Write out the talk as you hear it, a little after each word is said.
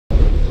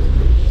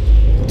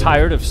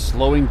Tired of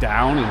slowing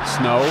down in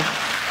snow?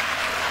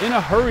 In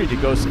a hurry to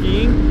go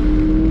skiing?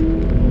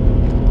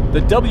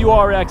 The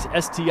WRX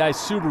STI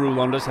Subaru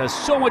loaned us has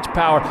so much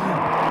power.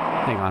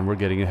 Hang on, we're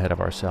getting ahead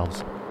of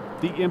ourselves.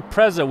 The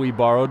Impreza we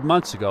borrowed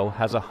months ago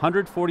has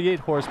 148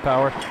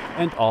 horsepower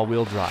and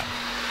all-wheel drive.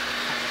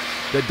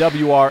 The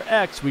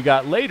WRX we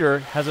got later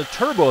has a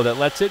turbo that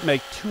lets it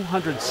make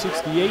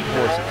 268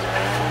 horses.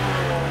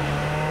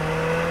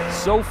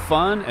 So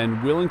fun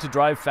and willing to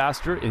drive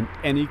faster in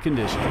any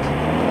conditions.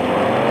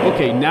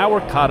 Okay, now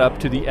we're caught up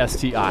to the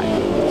STI.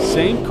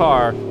 Same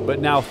car, but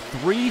now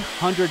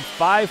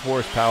 305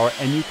 horsepower,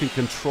 and you can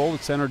control the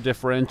center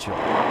differential.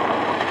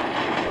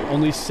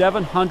 Only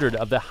 700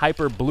 of the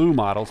Hyper Blue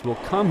models will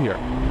come here.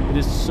 It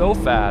is so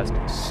fast,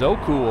 so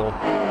cool,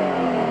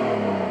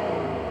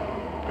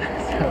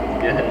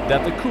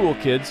 that the cool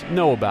kids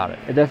know about it.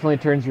 It definitely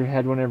turns your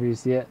head whenever you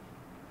see it.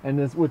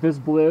 And with this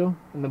blue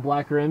and the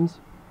black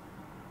rims,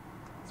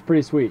 it's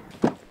pretty sweet.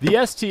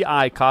 The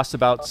STI costs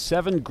about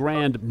 $7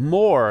 grand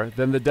more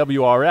than the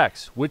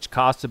WRX, which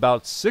costs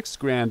about $6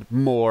 grand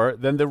more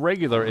than the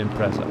regular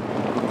Impreza.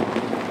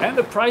 And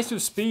the price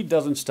of speed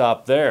doesn't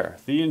stop there.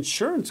 The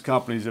insurance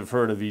companies have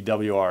heard of the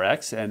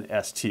WRX and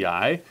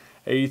STI.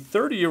 A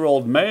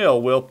 30-year-old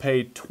male will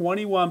pay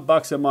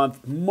 $21 a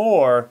month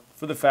more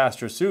for the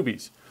faster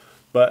Subies,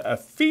 but a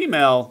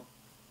female,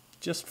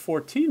 just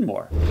 14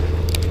 more.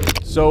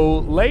 So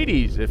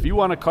ladies, if you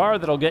want a car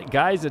that'll get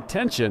guys'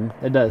 attention...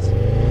 It does.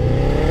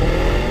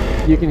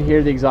 You can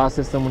hear the exhaust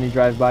system when you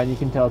drive by, and you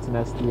can tell it's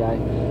an STI.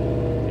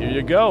 Here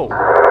you go.